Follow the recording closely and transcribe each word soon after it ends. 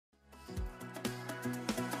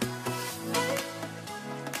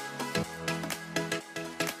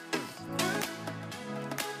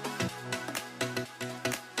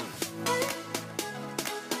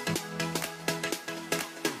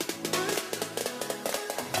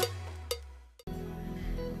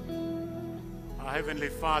Heavenly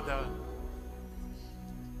Father,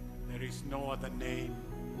 there is no other name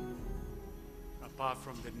apart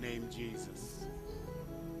from the name Jesus.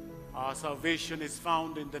 Our salvation is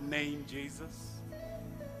found in the name Jesus.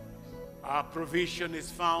 Our provision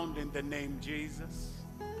is found in the name Jesus.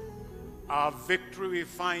 Our victory we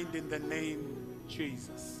find in the name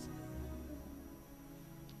Jesus.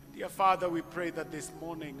 Dear Father, we pray that this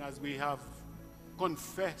morning, as we have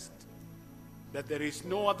confessed that there is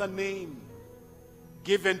no other name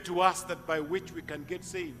given to us that by which we can get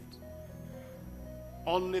saved,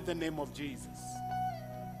 only the name of Jesus.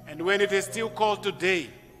 And when it is still called today,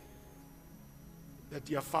 that,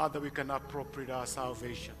 dear Father, we can appropriate our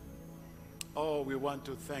salvation. Oh, we want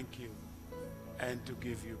to thank you and to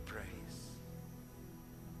give you praise.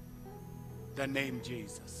 The name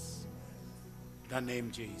Jesus. The name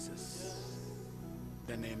Jesus.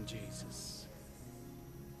 The name Jesus.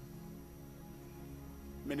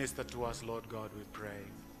 Minister to us, Lord God, we pray.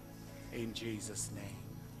 In Jesus' name.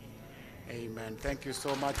 Amen. Thank you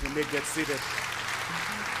so much. You may get seated.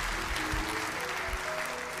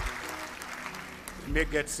 You may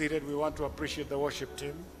get seated. We want to appreciate the worship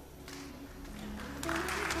team.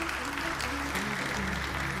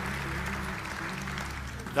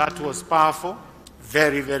 That was powerful.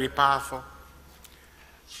 Very, very powerful.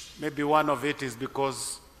 Maybe one of it is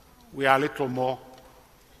because we are a little more,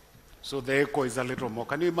 so the echo is a little more.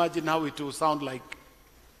 Can you imagine how it will sound like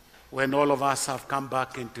when all of us have come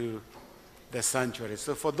back into the sanctuary?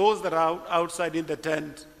 So for those that are outside in the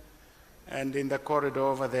tent and in the corridor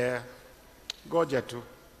over there, goja tu,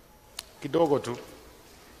 kidogo tu,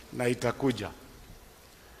 na itakuja.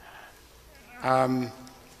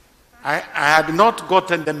 I had not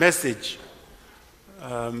gotten the message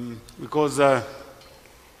because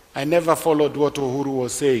I never followed what Uhuru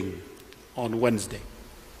was saying on Wednesday.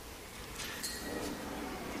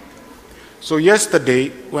 So yesterday,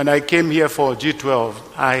 when I came here for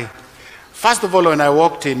G12, first of all, when I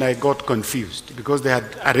walked in, I got confused because they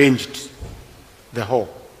had arranged the hall.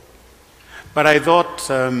 But I thought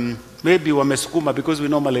maybe wamesukuma, because we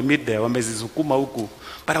normally meet there, wamezisukuma huku.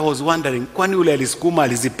 But I was wondering, kwani ule alisukuma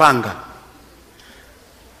alizipanga?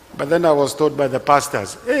 But then I was told by the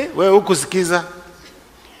pastors, hey, wewe huku sikiza.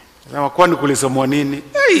 Kwani kulisomwa nini?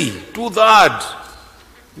 Hey, do that.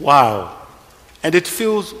 Wow. And it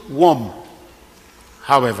feels warm.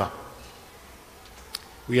 However,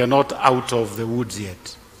 we are not out of the woods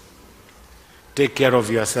yet. Take care of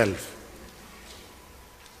yourself.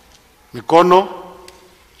 Mikono,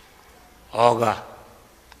 oga.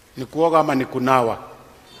 Ni kuoga ama ni kunawa?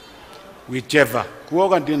 Whichever.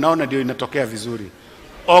 Kuoga ndio naona ndio inatokea vizuri.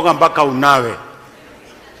 Oga mpaka unawe.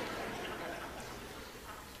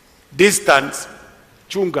 Distance,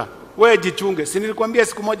 chunga. Wewe jichunge. Si nilikwambia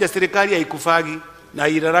siku moja serikali haikufagi na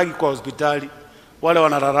iraragi kwa hospitali. Wale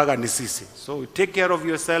wanararaga ni sisi. So take care of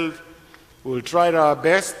yourself. We'll try our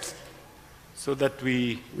best so that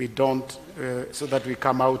we don't so that we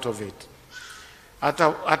come out of it.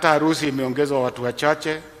 Hata harusi imeongezwa watu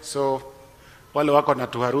wachache, so wale wako na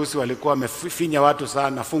tuharusi walikuwa wamefinya watu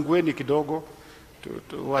sana. Fungueni kidogo,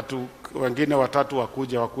 watu wengine watatu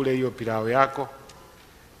wakuja wakule hiyo pilau yako,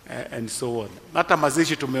 and so on. Hata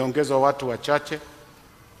mazishi tumeongezwa watu wachache.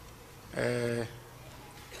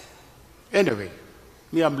 Anyway,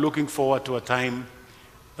 I'm looking forward to a time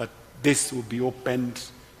that this will be opened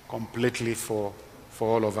completely for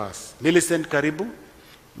all of us. Millicent, karibu.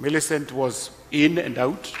 Millicent was in and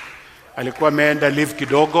out. Alikuwa ameenda live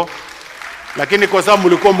kidogo. Lakini kwa sababu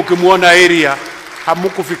mlikuwa mkimuona area,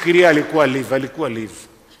 hamukufikiria alikuwa live.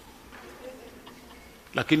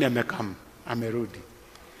 Lakini amekam, amerudi.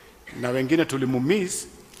 Na wengine tulimumiss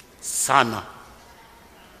sana.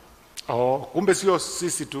 Oh, kumbe sio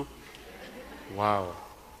sisi tu. Wow.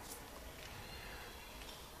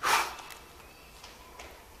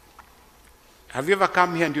 Have you ever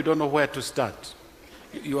come here and you don't know where to start?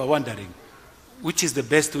 You are wondering, which is the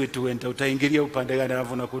best way to enter? Utaingilia upande gani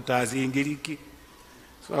alafu unakuta haziingiliki?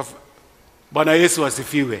 So, Bwana Yesu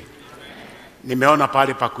asifiwe. Nimeona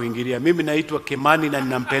pale pa kuingilia. Mimi naitwa Kimani na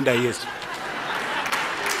ninampenda Yesu.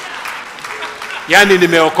 Yani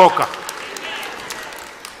nimeokoka.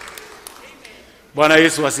 Bwana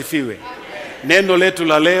Yesu asifiwe. Neno letu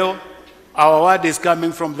la leo, our word is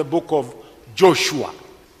coming from the book of Joshua.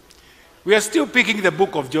 We are still picking the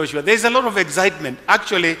book of Joshua. There's a lot of excitement.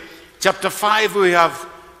 Actually, chapter 5, we have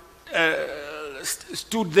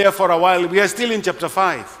stood there for a while. We are still in chapter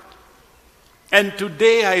 5. And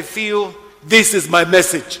today I feel this is my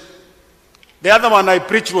message. The other one I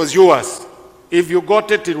preached was yours. If you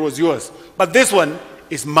got it, it was yours. But this one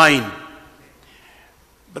is mine.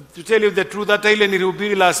 But to tell you the truth, hata ile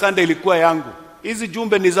nilihubiri last Sunday ilikuwa yangu. hizi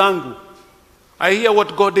jumbe ni zangu. I hear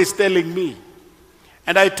what God is telling me.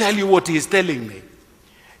 And I tell you what he is telling me.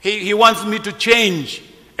 He wants me to change.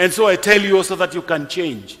 And so I tell you also that you can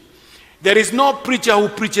change. There is no preacher who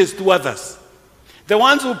preaches to others. The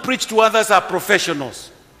ones who preach to others are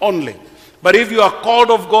professionals only. But if you are called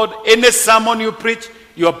of God, any sermon you preach,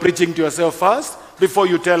 you are preaching to yourself first before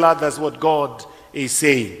you tell others what God is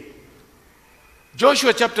saying.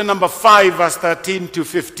 Joshua chapter number 5, verse 13 to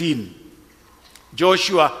 15.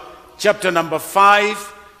 Joshua chapter number 5,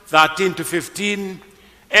 13 to 15.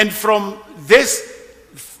 And from this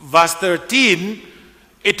verse 13,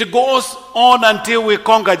 it goes on until we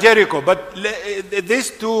conquer Jericho. But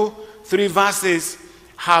these 2-3 verses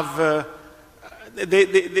have,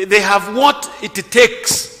 they have what it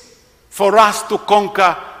takes for us to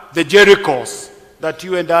conquer the Jerichos that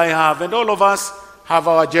you and I have. And all of us have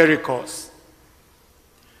our Jerichos.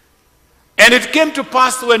 And it came to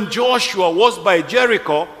pass when Joshua was by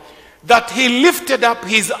Jericho that he lifted up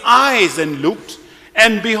his eyes and looked,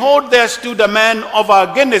 and behold, there stood a man over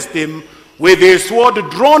against him with his sword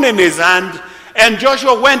drawn in his hand. And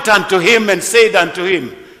Joshua went unto him and said unto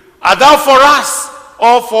him, Art thou for us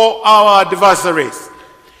or for our adversaries?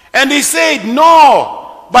 And he said,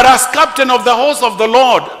 No, but as captain of the host of the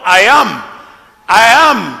Lord, I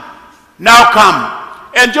am. Now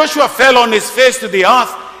come. And Joshua fell on his face to the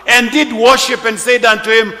earth, and did worship, and said unto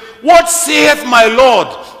him, What saith my Lord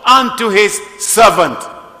unto his servant?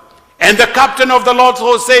 And the captain of the Lord's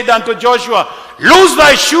host said unto Joshua, Loose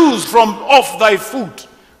thy shoes from off thy foot,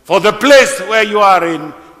 for the place where you are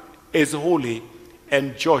in is holy.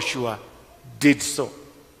 And Joshua did so.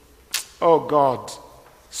 Oh God,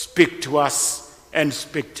 speak to us and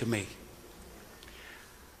speak to me.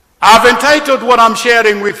 I've entitled what I'm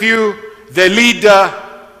sharing with you, The Leader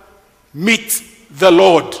Meets the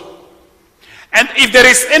Lord. And if there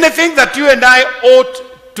is anything that you and I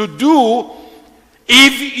ought to do,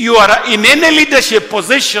 if you are in any leadership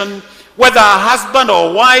position, whether a husband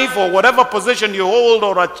or wife or whatever position you hold,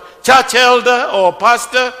 or a church elder or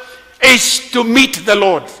pastor, is to meet the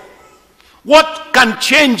Lord. What can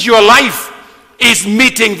change your life is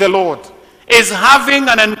meeting the Lord, is having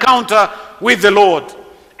an encounter with the Lord.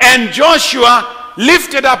 And Joshua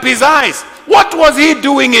lifted up his eyes. What was he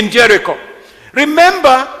doing in Jericho?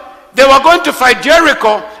 Remember, they were going to fight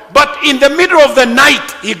Jericho, but in the middle of the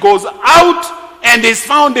night, he goes out and is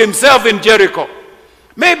found himself in Jericho.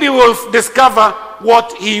 Maybe we'll discover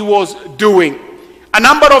what he was doing. A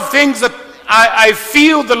number of things that I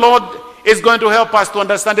feel the Lord is going to help us to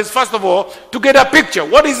understand is, first of all, to get a picture.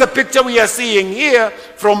 What is the picture we are seeing here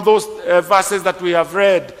from those verses that we have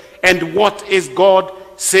read? And what is God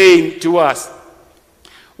saying to us?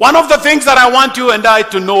 One of the things that I want you and I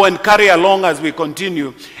to know and carry along as we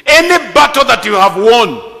continue, any battle that you have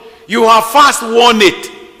won, you have first won it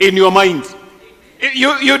in your mind.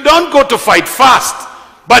 You don't go to fight fast,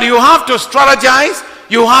 but you have to strategize,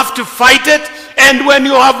 you have to fight it, and when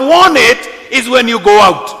you have won it is when you go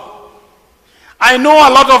out. I know a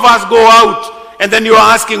lot of us go out, and then you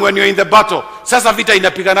are asking when you're in the battle, sasa vita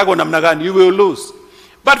inapiganago namna gani? You will lose.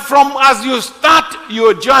 But from as you start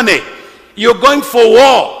your journey, you're going for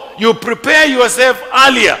war. You prepare yourself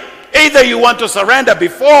earlier. Either you want to surrender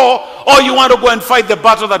before, or you want to go and fight the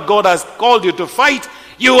battle that God has called you to fight.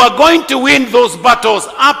 You are going to win those battles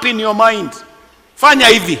up in your mind. Fanya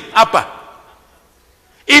hivi, hapa.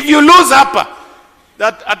 If you lose hapa,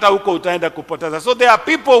 that hata huko utaenda kupoteza. So there are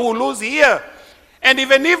people who lose here. And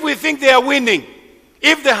even if we think they are winning,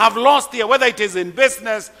 if they have lost here, whether it is in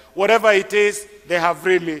business, whatever it is, they have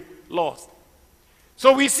really lost.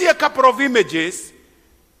 So we see a couple of images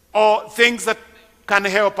or things that can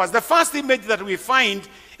help us. The first image that we find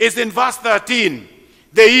is in verse 13,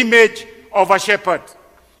 the image of a shepherd.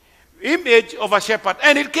 Image of a shepherd.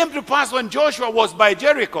 And it came to pass when Joshua was by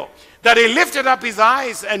Jericho that he lifted up his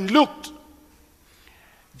eyes and looked.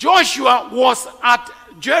 Joshua was at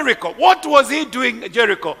Jericho. What was he doing at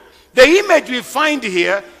Jericho? The image we find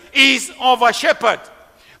here is of a shepherd.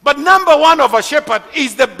 But number one of a shepherd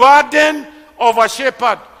is the burden of a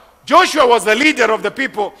shepherd. Joshua was the leader of the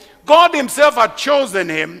people. God himself had chosen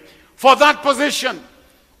him for that position.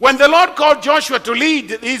 When the Lord called Joshua to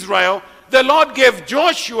lead Israel, the Lord gave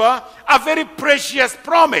Joshua a very precious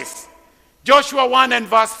promise. Joshua 1 and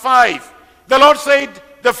verse 5. The Lord said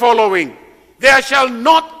the following, There shall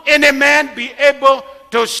not any man be able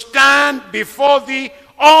to stand before thee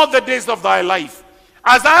all the days of thy life.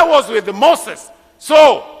 As I was with Moses,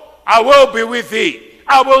 so I will be with thee.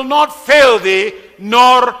 I will not fail thee,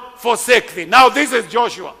 nor forsake thee. Now this is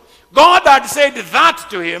Joshua. God had said that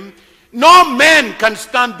to him. No man can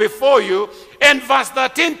stand before you. And verse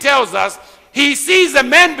 13 tells us, he sees a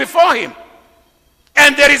man before him,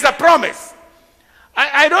 and there is a promise.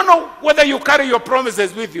 I don't know whether you carry your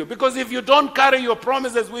promises with you, because if you don't carry your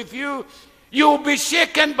promises with you, you will be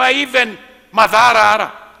shaken by even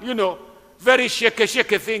madhara, very shaky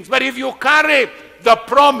things. But if you carry the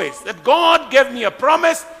promise that God gave me a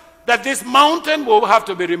promise that this mountain will have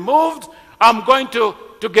to be removed, I'm going to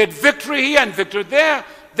get victory here and victory there,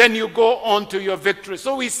 then you go on to your victory.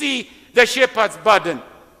 So we see the shepherd's burden.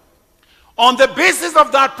 On the basis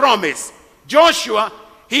of that promise, Joshua,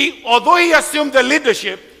 although he assumed the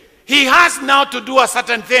leadership, he has now to do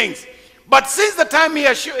certain things. But since the time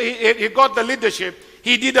he got the leadership,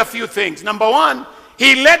 he did a few things. Number one,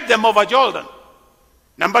 he led them over Jordan.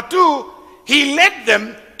 Number two, he led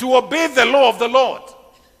them to obey the law of the Lord.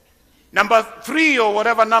 Number three, or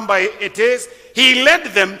whatever number it is, he led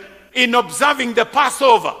them in observing the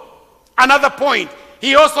Passover. Another point,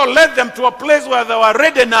 he also led them to a place where they were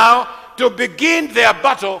ready now to begin their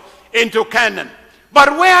battle into Canaan.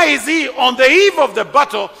 But where is he? On the eve of the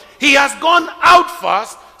battle, he has gone out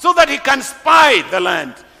first so that he can spy the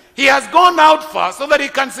land. He has gone out first so that he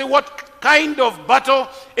can see what kind of battle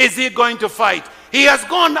is he going to fight. He has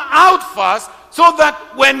gone out first so that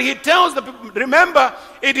when he tells the people, remember,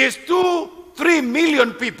 it is 2-3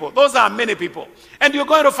 million people. Those are many people. And you're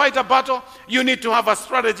going to fight a battle, you need to have a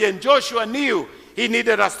strategy. And Joshua knew he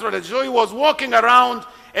needed a strategy. So he was walking around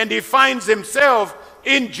and he finds himself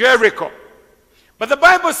in Jericho. But the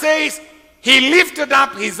Bible says he lifted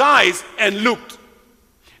up his eyes and looked.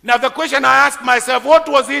 Now the question I ask myself, what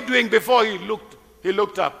was he doing before he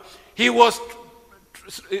looked up? He was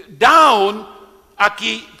down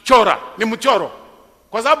akichora, ni mchoro.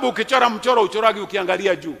 Kwa sababu ukichora mchoro uchoragi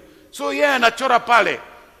ukiangalia juu. So yeah, anachora pale.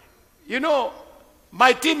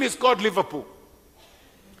 My team is called Liverpool.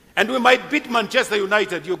 And we might beat Manchester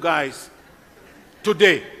United, you guys,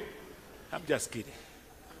 today. I'm just kidding.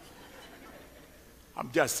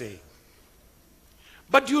 I'm just saying.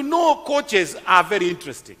 But coaches are very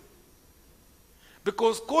interesting.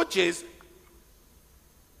 Because coaches,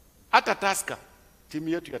 hata Tusker, timu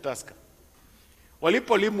yetu ya Tusker,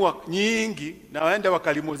 walipolimwa nyingi na waende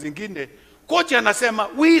wakalimu zingine, coach anasema,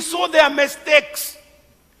 we saw their mistakes.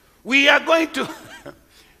 We are going to...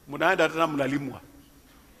 Munaenda tena mnalimwa.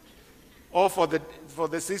 Or for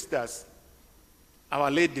the sisters,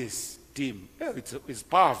 our ladies team, it's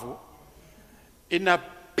powerful.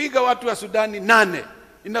 Inapiga watu wa Sudani 8,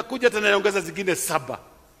 inakuja tena inaongeza zingine 7.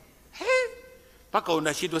 Paka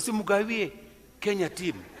unashindwa, si mugawie Kenya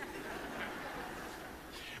team.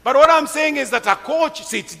 But what I'm saying is that a coach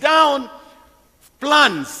sits down,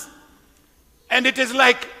 plans, and it is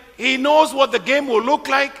like he knows what the game will look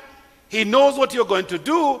like. He knows what you're going to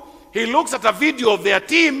do. He looks at a video of their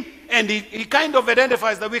team and he kind of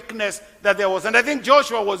identifies the weakness that there was. And I think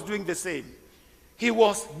Joshua was doing the same. He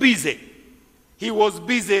was busy. He was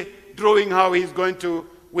busy drawing how he's going to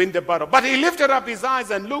win the battle. But he lifted up his eyes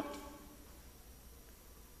and looked.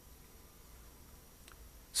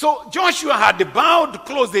 So Joshua had bowed,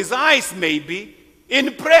 closed his eyes maybe,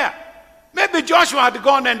 in prayer. Maybe Joshua had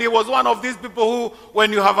gone and he was one of these people who,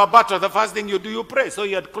 when you have a battle, the first thing you do, you pray. So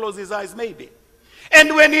he had closed his eyes maybe.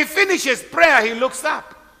 And when he finishes prayer, he looks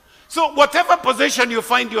up. So whatever position you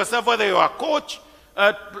find yourself, whether you're a coach,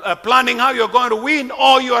 planning how you're going to win,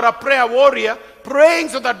 or you're a prayer warrior, praying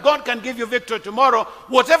so that God can give you victory tomorrow,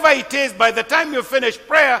 whatever it is, by the time you finish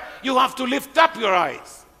prayer, you have to lift up your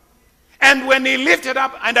eyes. And when he lifted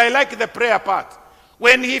up, and I like the prayer part,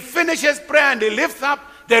 when he finishes prayer and he lifts up,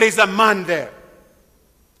 there is a man there.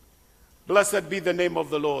 Blessed be the name of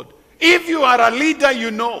the Lord. If you are a leader,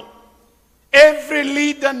 you know. Every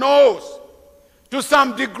leader knows to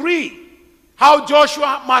some degree how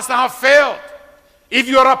Joshua must have felt. If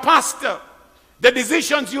you're a pastor, the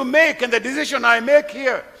decisions you make and the decision I make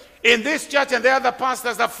here in this church and the other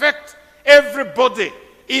pastors affect everybody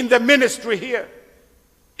in the ministry here.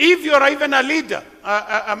 If you're even a leader,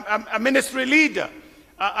 a ministry leader,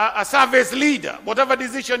 a service leader, whatever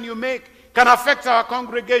decision you make can affect our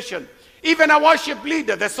congregation. Even a worship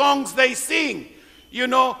leader, the songs they sing.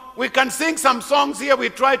 We can sing some songs here, we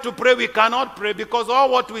try to pray, we cannot pray because all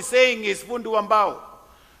what we're saying is fundu ambao.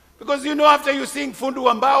 Because after you sing fundu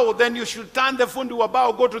ambao, then you should turn the fundu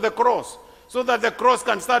ambao, go to the cross, so that the cross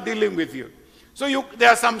can start dealing with you. So there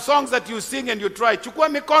are some songs that you sing and you try. Chukua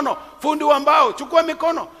mikono, fundu ambao, chukua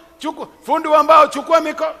mikono. Fundu ambao, chukua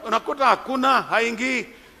mikono. Unakuta hakuna, haingi.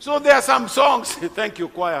 So there are some songs. Thank you,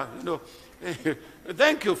 choir.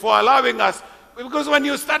 Thank you for allowing us. Because when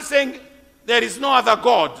you start saying, there is no other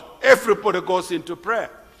God, everybody goes into prayer.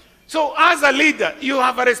 So as a leader, you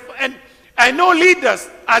have a responsibility. And I know leaders,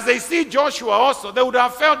 as they see Joshua also, they would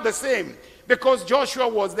have felt the same. because Joshua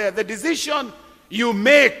was there. The decision you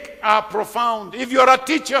make are profound. If you're a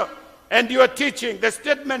teacher and you're teaching, the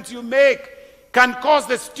statements you make can cause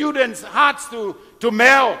the students' hearts to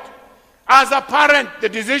melt. As a parent, the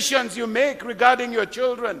decisions you make regarding your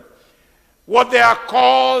children, what they are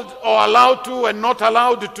called or allowed to and not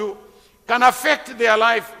allowed to, can affect their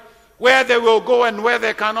life. Where they will go and where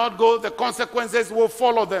they cannot go, the consequences will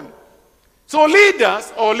follow them. So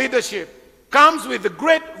leaders or leadership comes with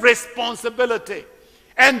great responsibility.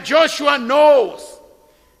 And Joshua knows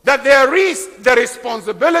that there is the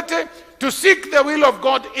responsibility to seek the will of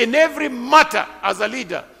God in every matter as a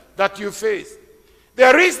leader that you face.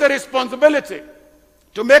 There is the responsibility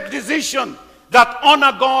to make decisions that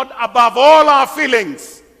honor God above all our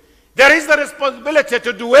feelings. There is the responsibility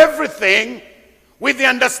to do everything with the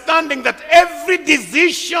understanding that every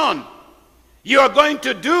decision you are going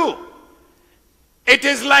to do, it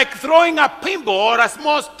is like throwing a pebble or a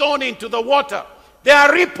small stone into the water. There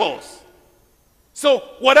are ripples. So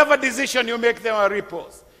whatever decision you make, there are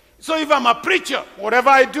ripples. So if I'm a preacher, whatever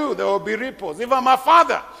I do, there will be ripples. If I'm a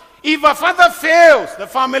father, if a father fails, the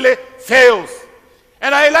family fails.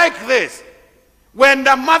 And I like this. When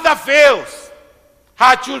the mother fails,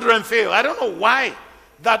 her children fail. I don't know why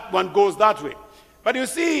that one goes that way. But you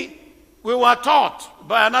see, we were taught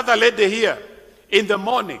by another lady here in the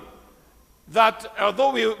morning that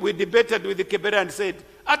although we debated with the Kibera and said,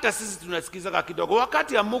 hata sisi tunasikiza kidogo,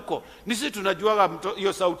 wakati ya muko, nisi tunajuaga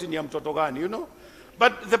hiyo sauti ni ya mtoto gani, you know?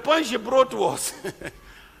 But the point she brought was,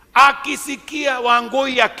 akisikia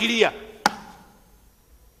Wangoi akilia,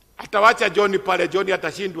 atawacha Johnny pale, Johnny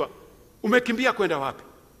atashindwa, umekimbia kwenda wapi?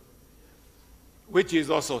 Which is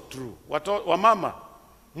also true. Wamama,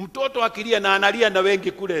 mtoto akilia na analia na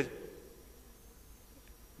wengi kule,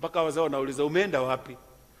 mpaka wazao wanauliza umeenda wapi?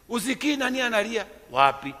 Usikii nani analia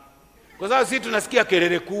wapi? Kwa sababu sisi tunasikia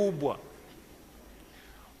kelele kubwa.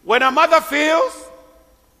 When a mother fails,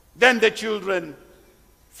 then the children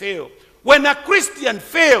fail. When a Christian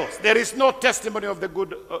fails, there is no testimony of the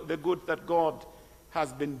good that God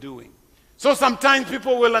has been doing. So sometimes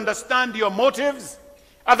people will understand your motives,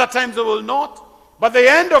 other times they will not. But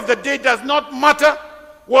the end of the day does not matter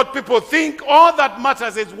what people think. All that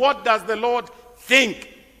matters is what does the Lord think.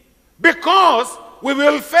 Because we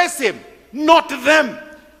will face him, not them,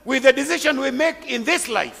 with the decision we make in this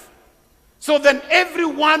life. So then every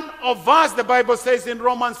one of us, the Bible says in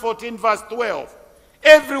Romans 14 verse 12,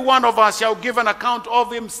 every one of us shall give an account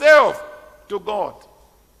of himself to God.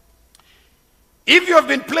 If you have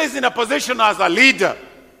been placed in a position as a leader,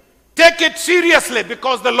 take it seriously,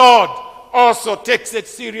 because the Lord also takes it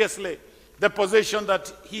seriously, the position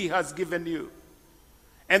that he has given you.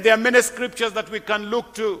 And there are many scriptures that we can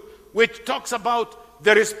look to which talks about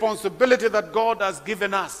the responsibility that God has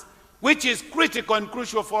given us, which is critical and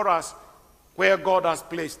crucial for us where God has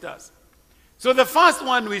placed us. So the first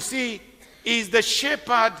one we see is the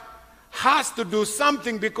shepherd has to do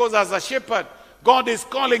something, because as a shepherd, God is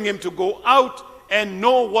calling him to go out and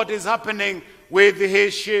know what is happening with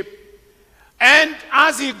his sheep. And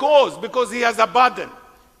as he goes, because he has a burden,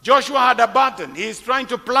 Joshua had a burden. He is trying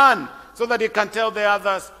to plan so that he can tell the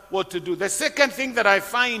others what to do. The second thing that I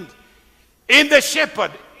find in the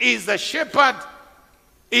shepherd is the shepherd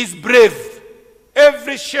is brave.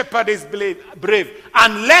 Every shepherd is brave.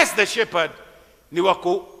 Unless the shepherd ni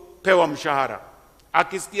wako pewa mshahara.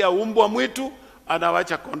 Akisikia umbwa mwitu,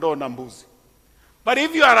 anawacha kondoo na mbuzi. But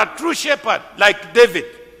if you are a true shepherd, like David,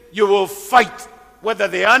 you will fight, whether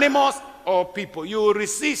the animals or people. You will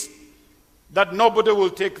resist that nobody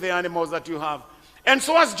will take the animals that you have. And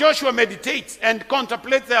so as Joshua meditates and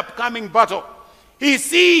contemplates the upcoming battle, he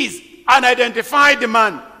sees an identified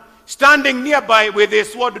man standing nearby with a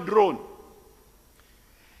sword drawn.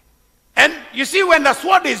 And you see, when the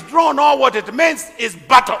sword is drawn, all what it means is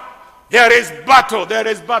battle. There is battle, there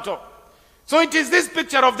is battle. So it is this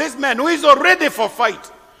picture of this man who is already for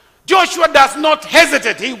fight. Joshua does not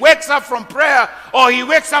hesitate. He wakes up from prayer, or he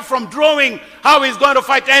wakes up from drawing how he's going to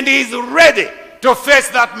fight, and he is ready to face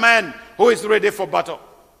that man who is ready for battle.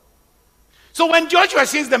 So when Joshua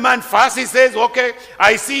sees the man first, he says, okay,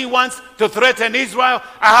 I see he wants to threaten Israel.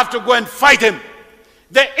 I have to go and fight him.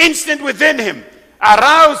 The instinct within him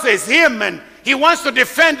arouses him, and he wants to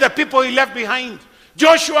defend the people he left behind.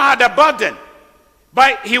 Joshua had a burden,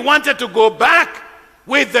 but he wanted to go back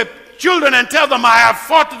with the children and tell them, I have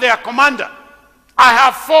fought their commander. I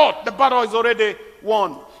have fought. The battle is already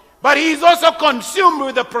won. But he is also consumed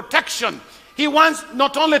with the protection. He wants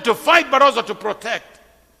not only to fight, but also to protect.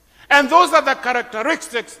 And those are the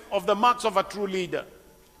characteristics of the marks of a true leader.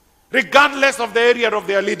 Regardless of the area of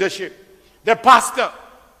their leadership. The pastor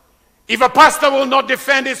If a pastor will not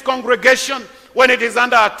defend his congregation when it is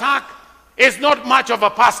under attack, it's not much of a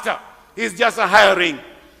pastor. He's just a hiring.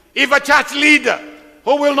 If a church leader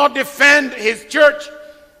who will not defend his church,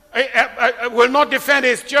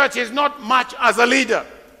 is not much as a leader.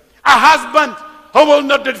 A husband who will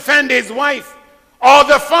not defend his wife, or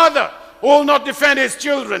the father who will not defend his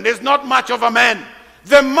children, is not much of a man.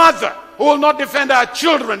 The mother who will not defend her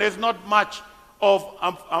children is not much of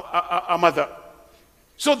a mother.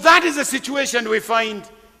 So that is the situation we find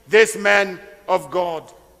this man of God.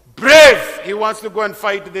 Brave, he wants to go and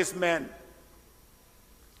fight this man.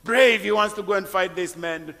 Brave, he wants to go and fight this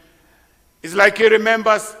man. It's like he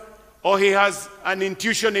remembers, or he has an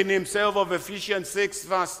intuition in himself of Ephesians 6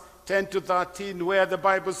 verse 10 to 13, where the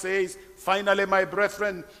Bible says, finally, my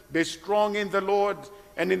brethren, be strong in the Lord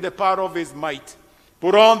and in the power of his might.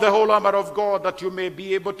 Put on the whole armor of God, that you may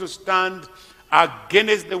be able to stand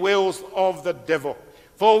against the wiles of the devil.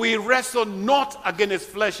 For we wrestle not against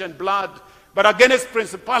flesh and blood, but against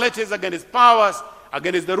principalities, against powers,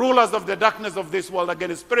 against the rulers of the darkness of this world,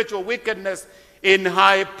 against spiritual wickedness in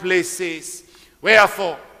high places.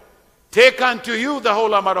 Wherefore, take unto you the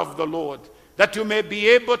whole armor of the Lord, that you may be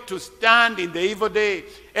able to stand in the evil day.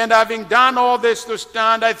 And having done all this to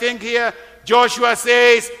stand, I think here Joshua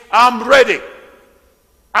says, I'm ready.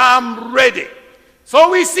 I'm ready.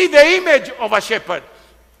 So we see the image of a shepherd.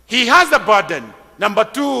 He has a burden. Number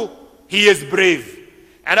two, he is brave.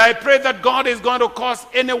 And I pray that God is going to cause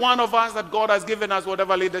any one of us, that God has given us,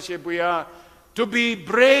 whatever leadership we are, to be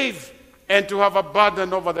brave and to have a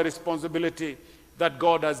burden over the responsibility that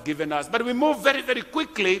God has given us. But we move very, very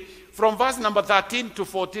quickly from verse number 13 to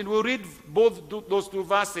 14. We'll read both those two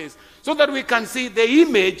verses so that we can see the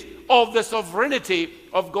image of the sovereignty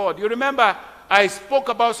of God. You remember I spoke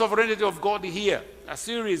about sovereignty of God here, a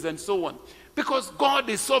series and so on. Because God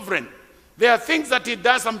is sovereign. There are things that he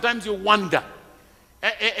does, sometimes you wonder.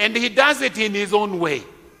 And he does it in his own way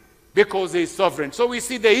because he is sovereign. So we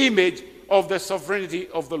see the image of the sovereignty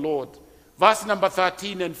of the Lord. Verse number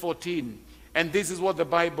 13 and 14. And this is what the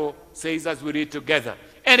Bible says as we read together.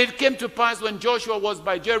 And it came to pass when Joshua was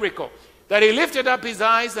by Jericho, that he lifted up his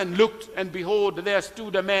eyes and looked, and behold, there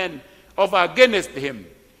stood a man over against him,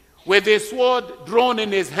 with a sword drawn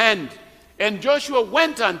in his hand. And Joshua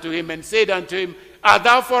went unto him and said unto him, art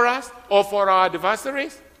thou for us or for our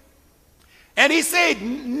adversaries? And he said,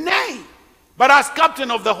 nay, but as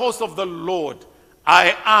captain of the host of the Lord,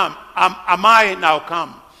 am I now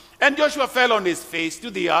come? And Joshua fell on his face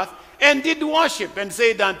to the earth, and did worship, and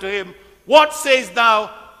said unto him, what sayest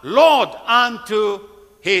thou, Lord, unto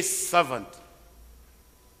his servant?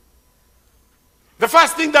 The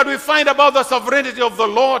first thing that we find about the sovereignty of the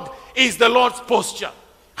Lord is the Lord's posture.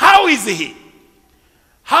 How is he?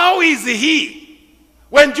 How is he?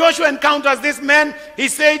 When Joshua encounters this man, he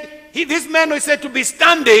said, this man is said to be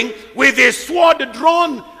standing with a sword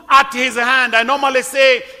drawn at his hand. I normally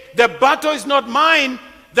say, the battle is not mine.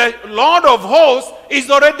 The Lord of hosts is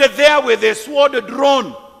already there with a sword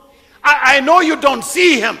drawn. I know you don't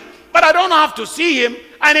see him, but I don't have to see him.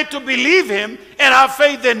 I need to believe him and have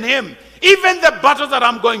faith in him. Even the battles that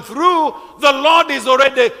I'm going through, the Lord is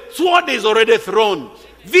already, sword is already thrown.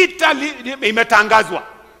 Vita imetangazwa.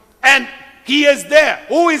 And he is there.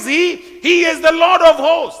 Who is he? He is the Lord of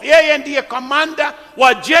hosts. Yeye ndiye commander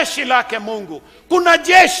wa jeshi lake Mungu. Kuna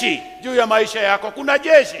jeshi juu ya maisha yako. Kuna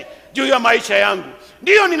jeshi juu ya maisha yangu.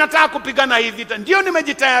 Ndiyo ninataka kupigana hii vita. Ndiyo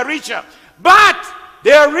nimejitayarisha. But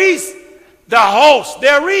there is the host.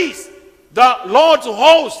 There is the Lord's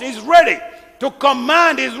host. He's ready to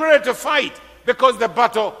command. He's ready to fight. Because the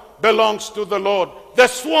battle belongs to the Lord. The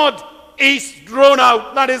sword is drawn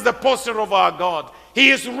out. That is the posture of our God. He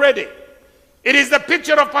is ready. It is the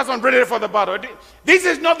picture of person ready for the battle. This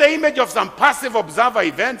is not the image of some passive observer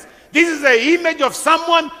events. This is the image of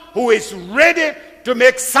someone who is ready to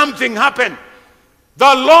make something happen.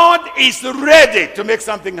 The Lord is ready to make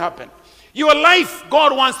something happen. Your life,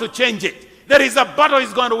 God wants to change it. There is a battle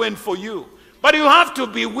he's going to win for you. But you have to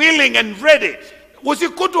be willing and ready.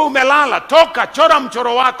 Usikutu umelala, toka, chora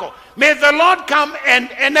mchoro wako. May the Lord come and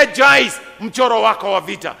energize mchoro wako wa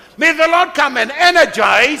vita. May the Lord come and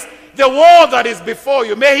energize the war that is before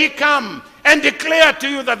you. May he come and declare to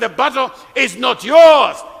you that the battle is not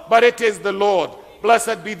yours, but it is the Lord.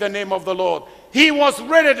 Blessed be the name of the Lord. He was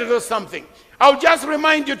ready to do something. I'll just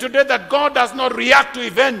remind you today that God does not react to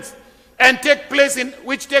events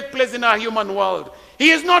which take place in our human world.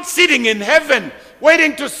 He is not sitting in heaven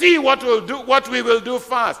waiting to see what we will do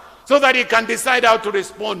first so that he can decide how to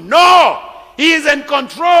respond. No! He is in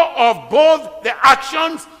control of both the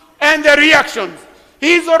actions and the reactions.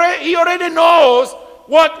 He already knows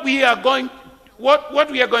what we are going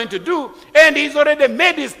what we are going to do, and he's already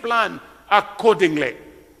made his plan accordingly.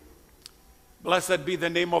 Blessed be the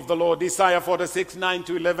name of the Lord. Isaiah 46,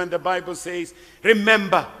 9-11, the Bible says,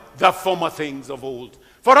 remember the former things of old.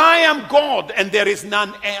 For I am God, and there is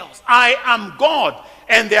none else. I am God,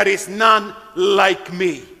 and there is none like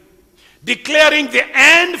me. Declaring the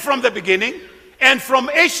end from the beginning, and from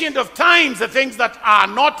ancient of times the things that are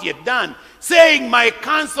not yet done, saying, my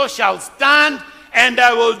counsel shall stand, and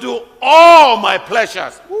I will do all my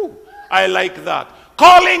pleasures. Ooh, I like that.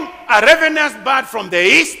 Calling a ravenous bird from the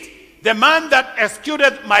east, the man that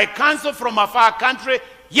executed my counsel from a far country.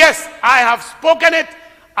 Yes, I have spoken it,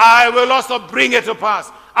 I will also bring it to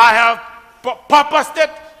pass. I have purposed it,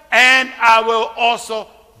 and I will also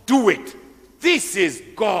do it. This is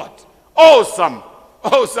God. Awesome,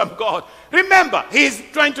 awesome God. Remember, he's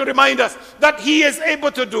trying to remind us that he is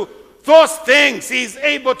able to do those things. He is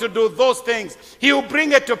able to do those things. He will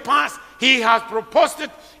bring it to pass. He has proposed it,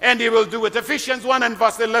 and he will do it. Ephesians 1 and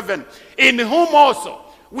verse 11. In whom also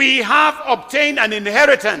we have obtained an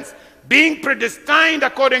inheritance, being predestined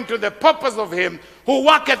according to the purpose of him who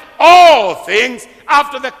worketh all things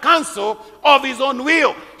after the counsel of his own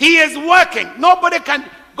will. He is working. Nobody can.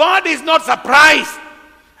 God is not surprised.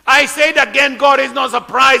 I say it again, God is not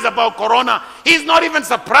surprised about corona. He's not even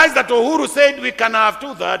surprised that Uhuru said we can have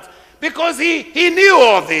two-thirds, because he knew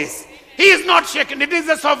all this. He is not shaken. It is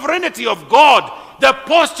the sovereignty of God, the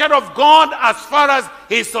posture of God as far as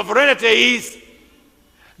his sovereignty is.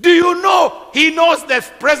 Do you know he knows the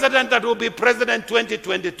president that will be president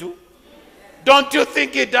 2022? Don't you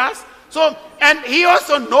think he does? So, and he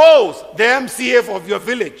also knows the MCF of your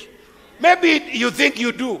village. Maybe you think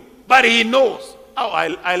you do, but he knows. Oh,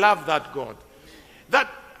 I love that God. That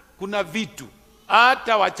kuna vitu,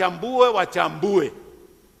 hata wachambue,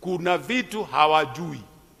 kuna vitu hawajui.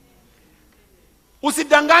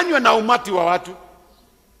 Usidanganywe na umati wa watu.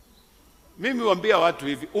 Mimi huambia watu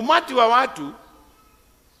hivi, umati wa watu,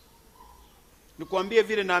 nikuambie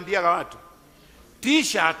vile naambia watu,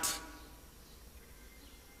 t-shirt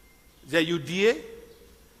za UDA,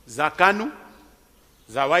 za KANU,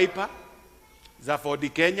 za Wiper, za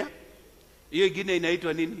Ford Kenya, hiyo ingine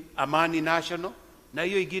inaitwa nini? Amani National, na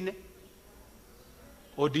hiyo ingine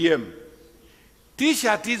ODM.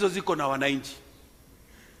 T-shirt hizo ziko na wananchi,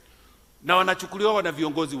 na wanachukuliwa na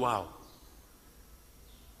viongozi wao,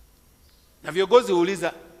 na viongozi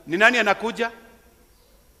huuliza ni nani anakuja?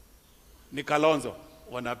 Ni Kalonzo.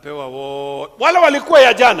 Wanapewa wote. Wale walikuwa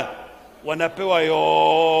ya jana wanapewa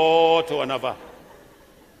yote, wanavaa.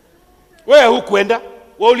 Wewe hukuenda?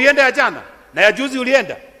 Wewe ulienda ya jana na ya juzi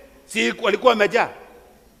ulienda? Si walikuwa wamejaa?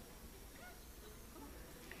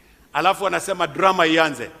 Alafu wanasema drama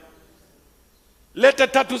ianze. Leta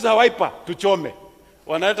tatu za Wiper tuchome.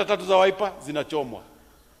 Wanaleta tatu za Wiper zinachomwa.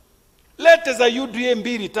 Lete za UDA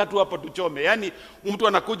 2-3 hapa tuchome. Yaani mtu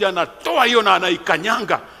anakuja anatoa hiyo na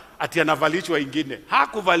anaikanyanga ati anavalishwa ingine.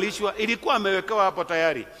 Hakuvalishwa, ilikuwa amewekewa hapo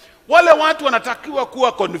tayari. Wale watu wanatakiwa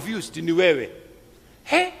kuwa confused ni wewe.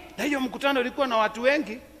 Na hiyo mkutano ilikuwa na watu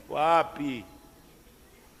wengi? Wapi?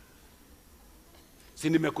 Si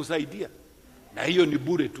nimekusaidia. Na hiyo ni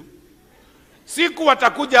bure tu. Siku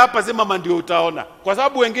watakuja hapa Zimmerman ndio utaona. Kwa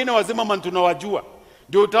sababu wengine wa Zimmerman tunawajua.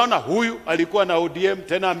 Ndio utaona huyu alikuwa na ODM,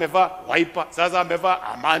 tena amevaa Wiper, sasa amevaa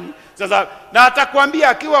Amani. Sasa na atakwambia,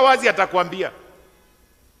 akiwa wazi atakwambia.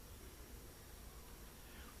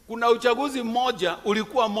 Kuna uchaguzi mmoja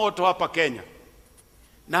ulikuwa moto hapa Kenya.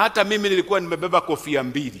 Na hata mimi nilikuwa nimebeba kofia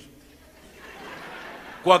 2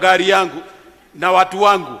 kwa gari yangu na watu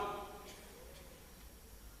wangu.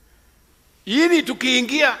 Ili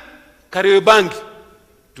tukiingia Kariobangi,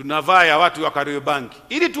 tunavaa ya watu wa Kariobangi,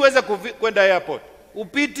 ili tuweze kwenda airport.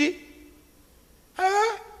 Upiti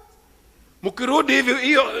mkirudi hivi,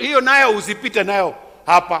 hiyo nayo usipite nayo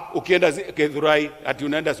hapa ukienda Githurai ati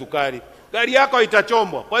unaenda Sukari, gari yako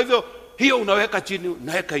itachomwa. Kwa hivyo hiyo unaweka chini,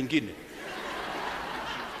 unaweka ingine.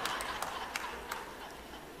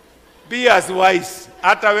 Be as wise.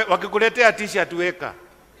 Hata wakikuletea t-shirt weka.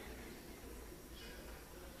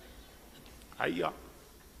 Haya.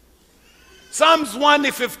 Psalms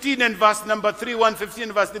 1:15 and verse number 3, 1:15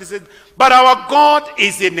 and verse 3 says, but our God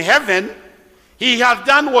is in heaven, he has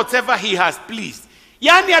done whatever he has pleased.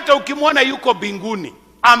 Yani hata ukimwona yuko binguni,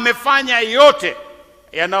 amefanya yote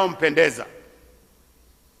yanayompendeza.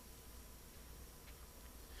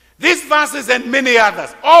 These verses and many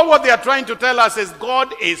others, all what they are trying to tell us is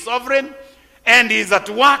God is sovereign and he is at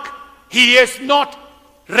work. He is not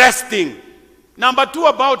resting. Number 2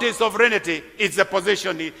 about his sovereignty is the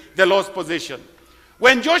position, the Lord's position.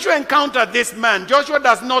 When Joshua encountered this man, Joshua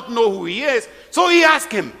does not know who he is, so he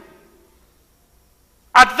asked him,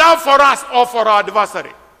 art thou for us or for our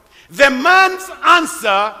adversary? The man's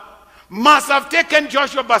answer must have taken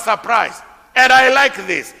Joshua by surprise. And I like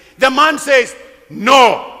this. The man says,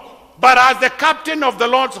 no, but as the captain of the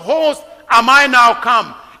Lord's host am I now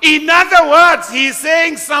come. In other words, he's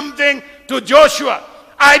saying something to Joshua.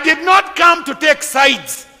 I did not come to take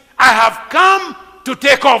sides. I have come to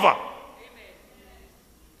take over. Amen.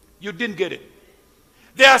 You didn't get it.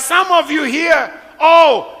 There are some of you here,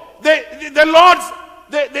 the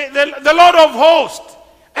Lord of hosts,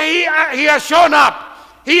 he has shown up.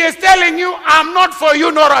 He is telling you, I'm not for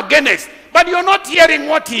you nor against. But you're not hearing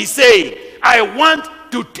what he's saying. I want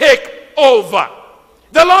to take over.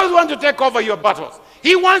 The Lord wants to take over your battles.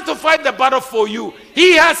 He wants to fight the battle for you.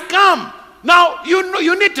 He has come. Now,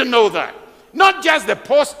 you need to know that. Not just the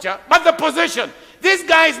posture, but the position. This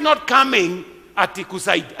guy is not coming ati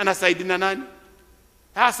kusaidi. Anasaidi na nani?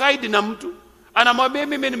 Hasaidi na mtu. Anamwambia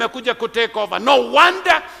mimi nimekuja ku take over. No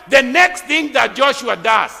wonder the next thing that Joshua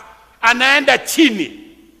does, anaenda chini.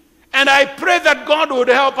 And I pray that God would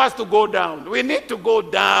help us to go down. We need to go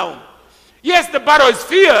down. Yes, the battle is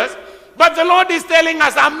fierce, but the Lord is telling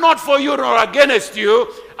us, I'm not for you nor against you.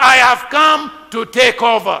 I have come to take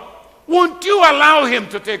over. Won't you allow him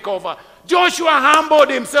to take over? Joshua humbled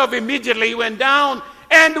himself immediately. He went down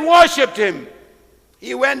and worshipped him.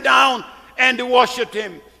 He went down and worshipped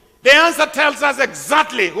him. The answer tells us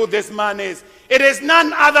exactly who this man is. It is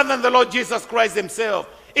none other than the Lord Jesus Christ himself.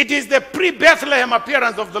 It is the pre-Bethlehem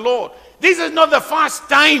appearance of the Lord. This is not the first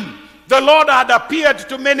time the Lord had appeared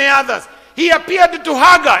to many others. He appeared to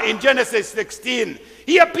Hagar in Genesis 16.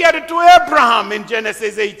 He appeared to Abraham in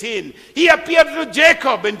Genesis 18. He appeared to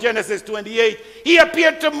Jacob in Genesis 28. He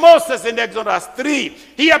appeared to Moses in Exodus 3.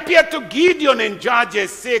 He appeared to Gideon in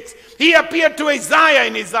Judges 6. He appeared to Isaiah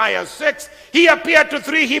in Isaiah 6. He appeared to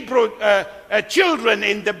 3 Hebrew children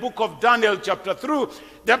in the book of Daniel chapter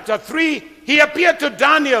 3. He appeared to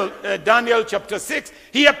Daniel chapter 6.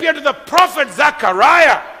 He appeared to the prophet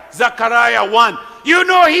Zechariah 1. You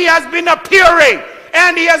know, he has been appearing,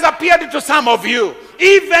 and he has appeared to some of you.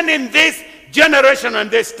 Even in this generation and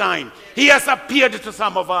this time, he has appeared to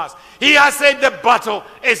some of us. He has said the battle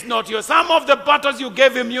is not yours. Some of the battles you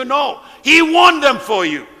gave him, you know, he won them for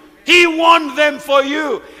you. He won them for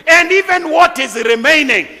you. And even what is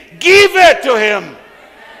remaining, give it to him.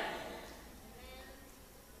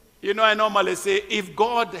 You know, I normally say, if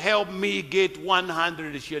God helped me get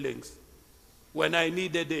 100 shillings when I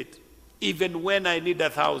needed it, even when I need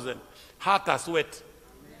 1,000, heart a sweat.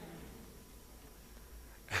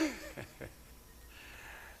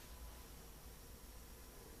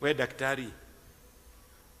 We daktari,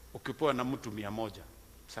 ukipewa na mtu 100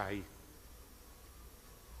 saa hii,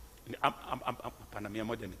 hapana,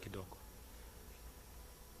 100 ni kidogo,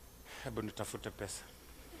 hebu nitafute pesa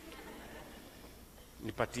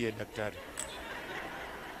nipatie daktari.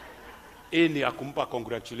 Hii ni akumpa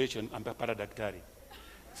congratulations amepata daktari.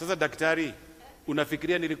 Sasa daktari,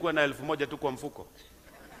 unafikiria nilikuwa na 1,000 tu kwa mfuko?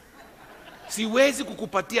 Siwezi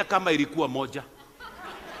kukupatia kama ilikuwa 1.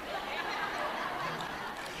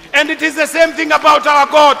 And it is the same thing about our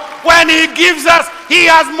God. When he gives us, he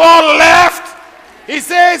has more left. He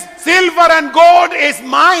says, silver and gold is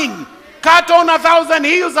mine. Cattle on 1,000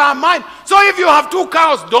 hills are mine. So if you have 2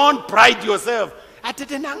 cows, don't pride yourself.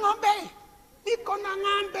 Atete na ng'ombe, niko na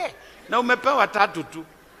ng'ombe. Na umepewa 3 tu.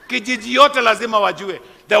 Kijiji yote lazima wajue.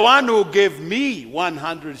 The one who gave me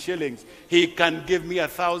 100 shillings, he can give me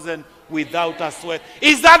 1,000 without a sweat.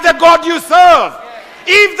 Is that the God you serve?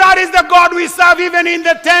 If that is the God we serve, even in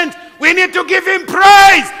the tent, we need to give him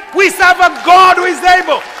praise. We serve a God who is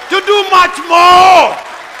able to do much more.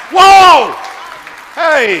 Wow!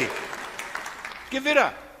 Hey!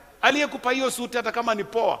 Kivira, aliyekupa hiyo suti hata kama ni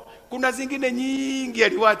poa, kuna zingine nyingi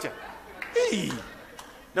aliwacha. Hey!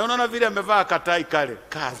 Na unaona vile amevaa katai kale,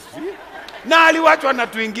 kazi. Na aliwachwa na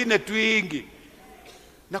tuingine tuingi.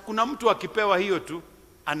 Na kuna mtu akipewa hiyo tu,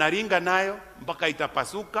 anaringa nayo mpaka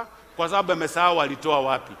itapasuka, kwa sababu amesahau alitoa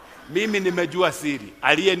wapi. Mimi nimejua siri.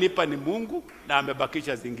 Aliyenipa ni Mungu na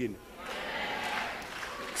amebakisha zingine.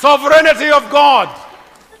 Sovereignty of God.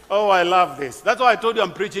 Oh, I love this. That's why I told you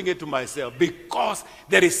I'm preaching it to myself. Because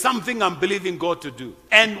there is something I'm believing God to do.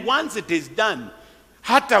 And once it is done,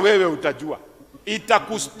 hata wewe utajua.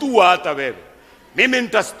 Itakustua hata wewe. Mimi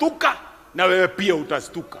nitastuka na wewe pia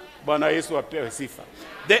utastuka. Bwana Yesu apewe sifa.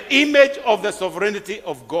 The image of the sovereignty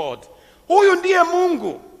of God. Huyu ndiye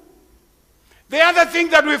Mungu. The other thing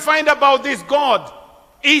that we find about this God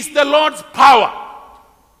is the Lord's power.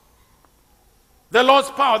 The Lord's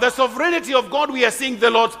power. The sovereignty of God, we are seeing the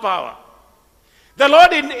Lord's power. The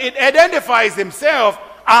Lord identifies himself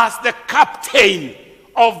as the captain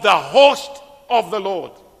of the host of the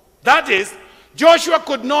Lord. That is, Joshua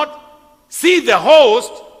could not see the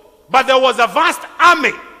host, but there was a vast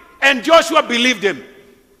army, and Joshua believed him.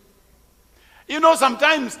 You know,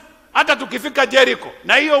 sometimes hata tukifika Jericho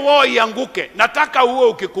na hiyo wao ianguke, nataka uwe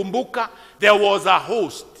ukikumbuka there was a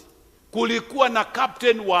host. Kulikuwa na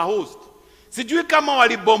captain wa host. Sijui kama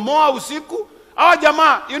walibomoa usiku. Hawa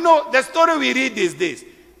jamaa, you know, the story we read is this.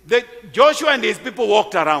 Joshua and his people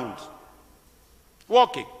walked around.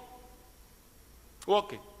 Walking.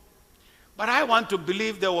 But I want to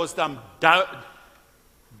believe there was some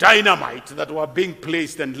dynamite that were being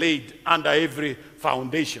placed and laid under every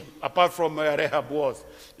foundation, apart from where Rahab was,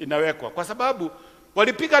 inawekwa. Kwa sababu,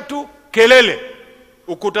 walipiga tu kelele,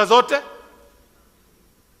 ukuta zote.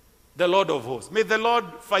 The Lord of hosts. May the Lord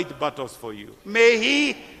fight battles for you. May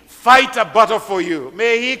he fight a battle for you.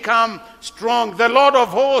 May he come strong. The Lord of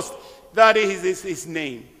hosts, that is his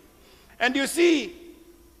name. And you see,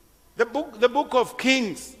 the book of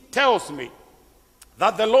Kings tells me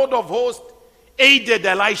that the Lord of hosts aided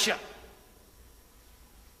Elisha.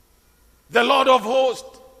 The Lord of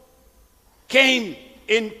hosts came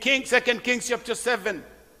in 2 Kings chapter 7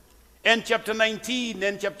 and chapter 19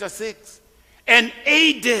 and chapter 6 and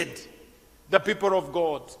aided the people of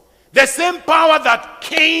God. The same power that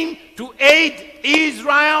came to aid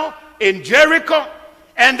Israel in Jericho,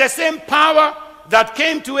 and the same power that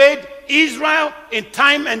came to aid Israel in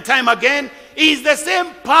time and time again, is the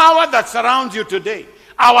same power that surrounds you today.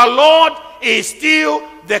 Our Lord is still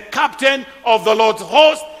the captain of the Lord's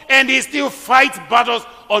host, and he still fights battles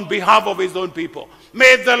on behalf of his own people.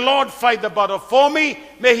 May the Lord fight the battle for me.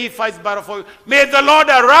 May he fight the battle for you. May the Lord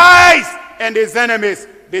arise and his enemies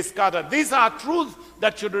be scattered. These are truths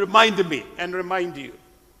that should remind me and remind you.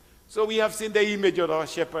 So we have seen the image of our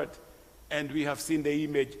shepherd, and we have seen the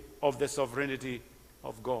image of the sovereignty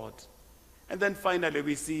of God. And then finally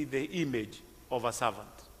we see the image of a servant.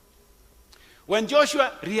 When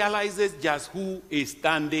Joshua realizes just who is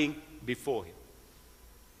standing before him,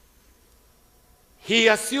 he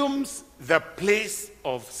assumes the place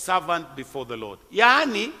of servant before the Lord.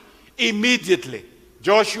 Yani, immediately,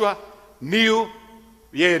 Joshua knew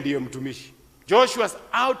yeye ndiye mtumishi. Joshua's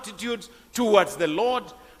attitude towards the Lord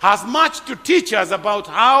has much to teach us about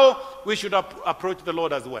how we should approach the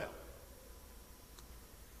Lord as well.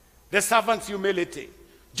 The servant's humility.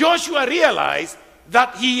 Joshua realized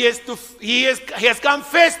that he has come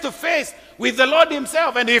face to face with the Lord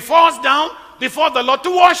himself, and he falls down before the Lord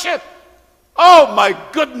to worship. Oh my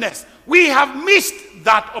goodness, we have missed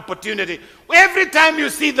that opportunity. Every time you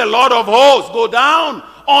see the Lord of hosts, go down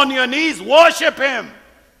on your knees, worship him.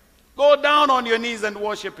 Go down on your knees and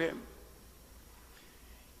worship him.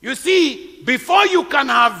 You see, before you can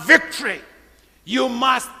have victory, you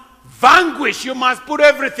must vanquish, you must put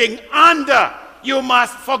everything under. You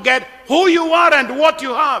must forget who you are and what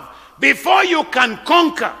you have. Before you can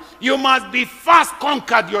conquer, you must be first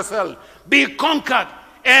conquered yourself. Be conquered.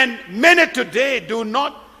 And many today do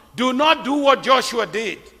not do what Joshua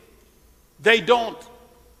did. They don't.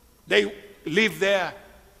 They live there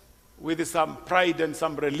with some pride and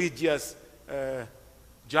some religious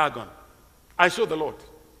jargon. I saw the Lord.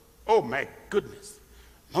 Oh my goodness.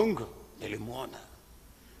 Mungu nilimwona.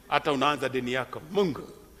 Hata unaanza dini yako. Mungu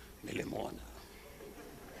nilimwona.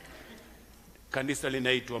 Kanisa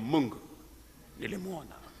linaitwa Mungu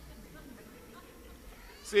nilimwona.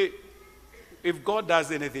 See, if God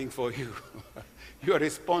does anything for you, your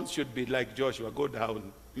response should be like Joshua. Go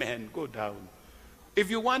down, man, go down. If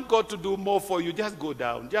you want God to do more for you, just go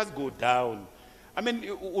down. Just go down. I mean,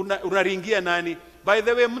 unaringia nani? By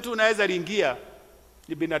the way, mtu unaweza ringia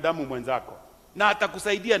ni binadamu mwenzako. Na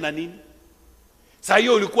atakusaidia na nini? Saa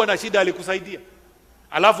hiyo ulikuwa na shida, alikusaidia.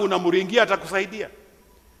 Alafu unamuringia, atakusaidia.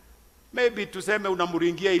 Maybe tuseme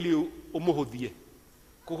unamuringia ili umuhudhie.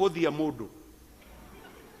 Kuhudhia mudu.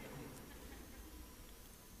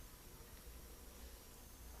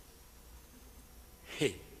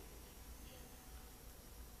 Hey.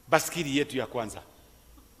 Baskiri yetu ya kwanza,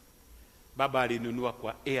 baba alinunua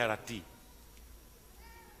kwa ART.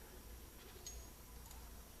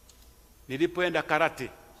 Nilipoenda karate,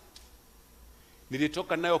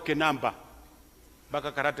 nilitoka nayo Kenamba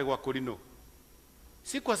mpaka karate kwa Kulino.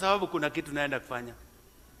 Si kwa sababu kuna kitu naenda kufanya.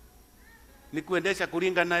 Ni kuendesha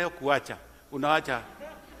kuringa nayo, kuacha. Unaacha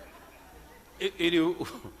ili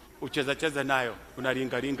ucheza nayo,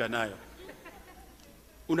 unaringa nayo.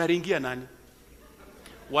 Unaringia nani?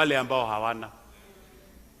 Wale ambao hawana.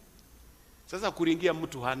 Sasa kuringia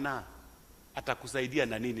mtu hana, atakusaidia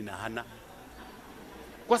na nini na hana?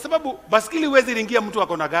 Kwa sababu baskili huwezi ringia mtu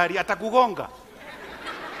ako na gari, atakugonga.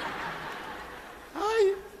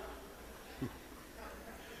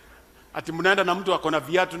 Ati mnaenda na mtu akona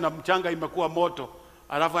viatu na mchanga imekuwa moto,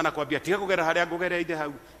 alafu anakuambia tika kugera haria ngugera ide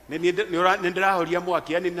hau. Nendera horia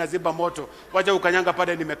mwaki, yani ninaziba moto. Wacha ukanyanga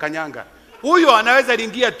pale nimekanyanga. Huyo anaweza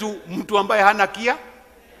ringia tu mtu ambaye hana kia.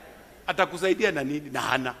 Atakusaidia na nini? Na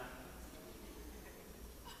hana.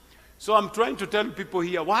 So I'm trying to tell people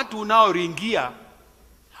here, watu unaoringia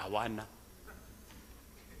hawana.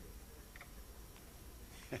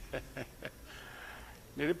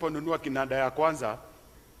 Niliponunua kinanda ya kwanza,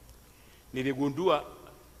 niligundua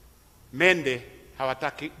mende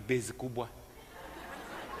hawataki base kubwa.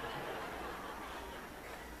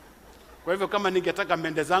 Kwa hivyo kama ningetaka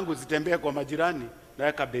mende zangu zitembee kwa majirani,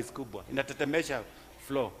 naweka base kubwa. Inatetemesha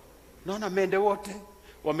floor. Naona mende wote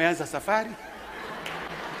wameanza safari.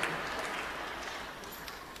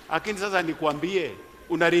 Lakini sasa nikwambie,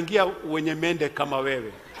 unaringia wenye mende kama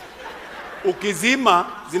wewe.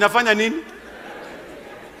 Ukizima zinafanya nini?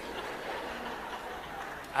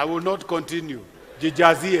 I will not continue.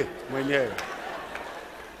 Jijazie mwenyewe.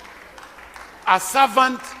 A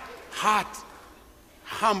servant heart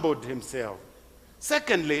humbled himself.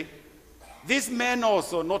 Secondly, this man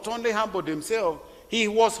also not only humbled himself, he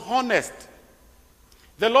was honest.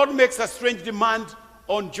 The Lord makes a strange demand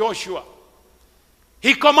on Joshua.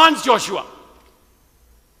 He commands Joshua.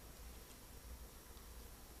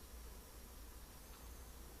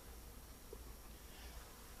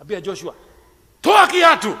 Abia Joshua, toa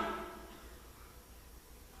kiatu.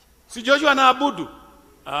 Si Joshua anaabudu.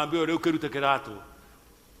 Ambia leo kirute kiatu.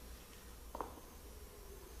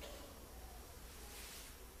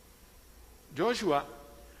 Joshua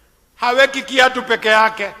haweki kiatu peke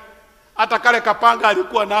yake. Hata kale kapanga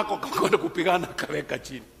alikuwa nako kwenda kupigana kaweka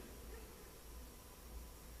chini.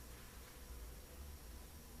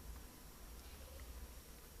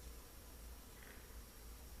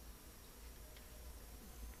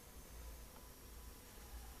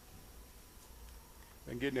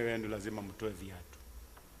 Wengine wenu lazima mtoe viatu.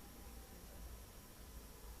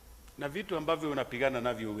 Na vitu ambavyo unapigana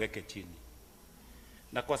navyo uweke chini.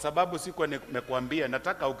 Na kwa sababu sikuwa nimekuambia,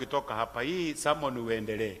 nataka ukitoka hapa hii sermon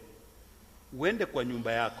uendelee. Uende kwa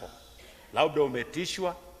nyumba yako. Labda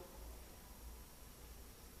umetishwa.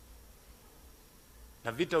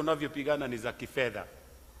 Na vita unavyopigana ni za kifedha.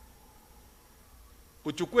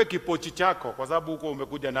 Uchukue kipochi chako kwa sababu huko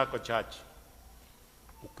umekuja nako church.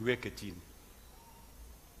 Ukiweke chini.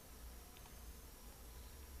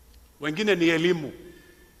 Wengine ni elimu.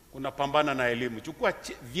 Unapambana na elimu. Chukua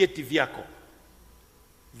vyeti vyako.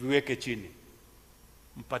 Viweke chini.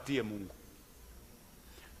 Mpatie Mungu.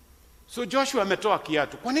 So Joshua ametoa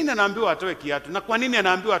kiatu. Kwa nini anaambiwa atoe kiatu? Na kwa nini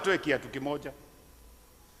anaambiwa atoe kiatu kimoja?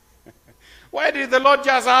 Why did the Lord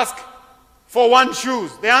just ask for one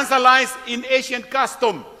shoes? The answer lies in ancient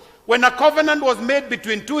custom. When a covenant was made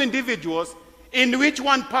between two individuals, in which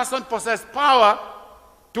one person possessed power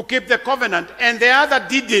to keep the covenant and the other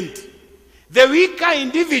didn't, the weaker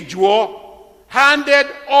individual handed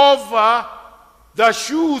over the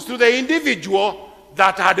shoes to the individual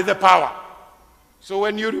that had the power. So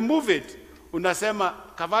when you remove it, unasema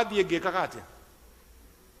kavadi gegakate.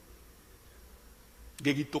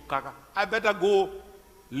 Gegitokaka. I better go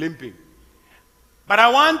limping. But I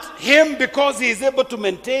want him because he is able to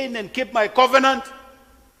maintain and keep my covenant.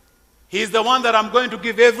 He is the one that I'm going to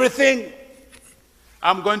give everything.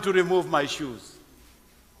 I'm going to remove my shoes.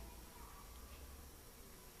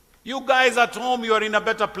 You guys at home, you are in a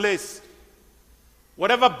better place.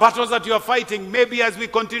 Whatever battles that you are fighting, maybe as we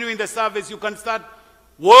continue in the service, you can start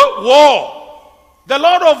war. The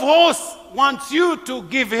Lord of hosts wants you to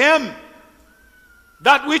give him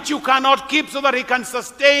that which you cannot keep so that he can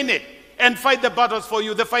sustain it and fight the battles for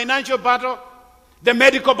you. The financial battle, the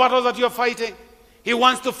medical battles that you are fighting, he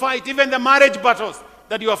wants to fight. Even the marriage battles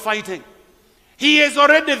that you are fighting. He is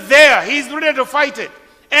already there. He is ready to fight it.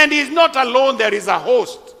 And he is not alone. There is a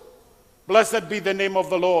host. Blessed be the name of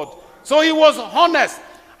the Lord. So he was honest.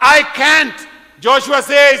 I can't. Joshua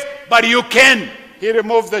says, but you can. He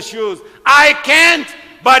removes the shoes. I can't,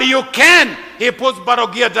 but you can. He puts battle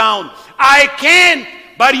gear down. I can't,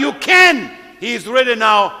 but you can. He is ready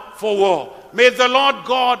now for war. May the Lord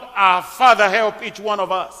God, our Father, help each one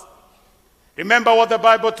of us. Remember what the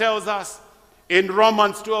Bible tells us in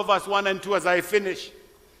Romans 12, verse 1 and 2 as I finish.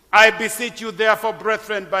 I beseech you, therefore,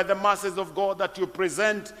 brethren, by the mercies of God, that you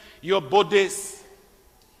present your bodies,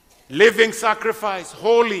 living sacrifice,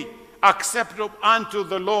 holy, acceptable unto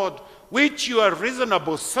the Lord, which your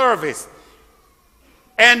reasonable service.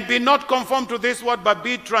 And be not conformed to this world, but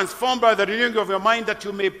be transformed by the renewing of your mind, that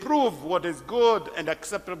you may prove what is good and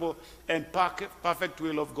acceptable and perfect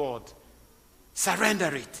will of God.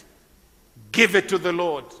 Surrender it. Give it to the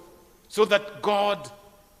Lord, so that God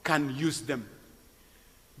can use them.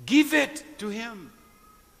 Give it to him.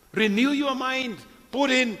 Renew your mind. Put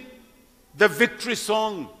in the victory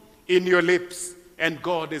song in your lips, and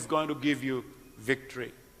God is going to give you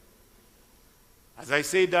victory. As I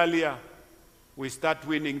said earlier, we start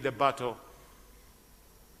winning the battle.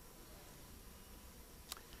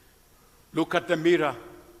 Look at the mirror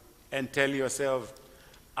and tell yourself,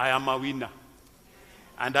 I am a winner.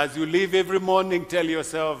 And as you leave every morning, tell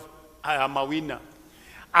yourself, I am a winner.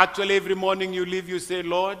 Actually, every morning you leave, you say,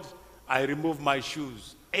 Lord, I remove my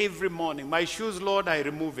shoes. Every morning, my shoes, Lord, I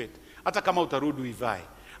remove it. Hata kama utarudi uivae.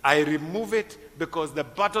 I remove it because the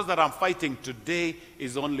battles that I'm fighting today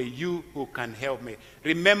is only you who can help me.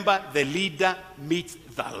 Remember, the leader meets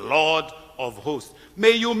the Lord of hosts.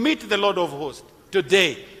 May you meet the Lord of hosts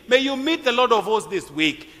today. May you meet the Lord of hosts this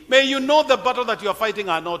week. May you know the battle that you are fighting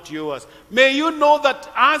are not yours. May you know that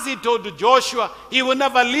as he told Joshua, he will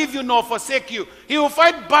never leave you nor forsake you. He will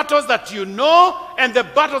fight battles that you know and the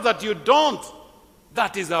battles that you don't.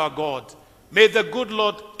 That is our God. May the good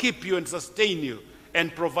Lord keep you and sustain you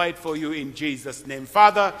and provide for you in Jesus' name.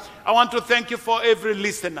 Father, I want to thank you for every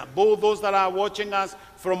listener, both those that are watching us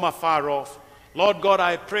from afar off. Lord God,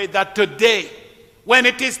 I pray that today, when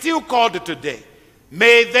it is still called today,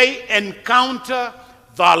 may they encounter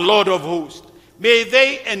the Lord of hosts. May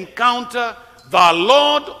they encounter the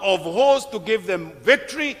Lord of hosts to give them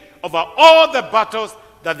victory over all the battles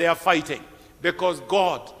that they are fighting. Because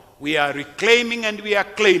God, we are reclaiming and we are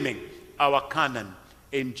claiming our Canaan.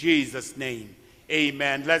 In Jesus' name,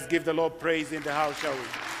 amen. Let's give the Lord praise in the house, shall we?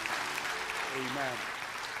 Amen.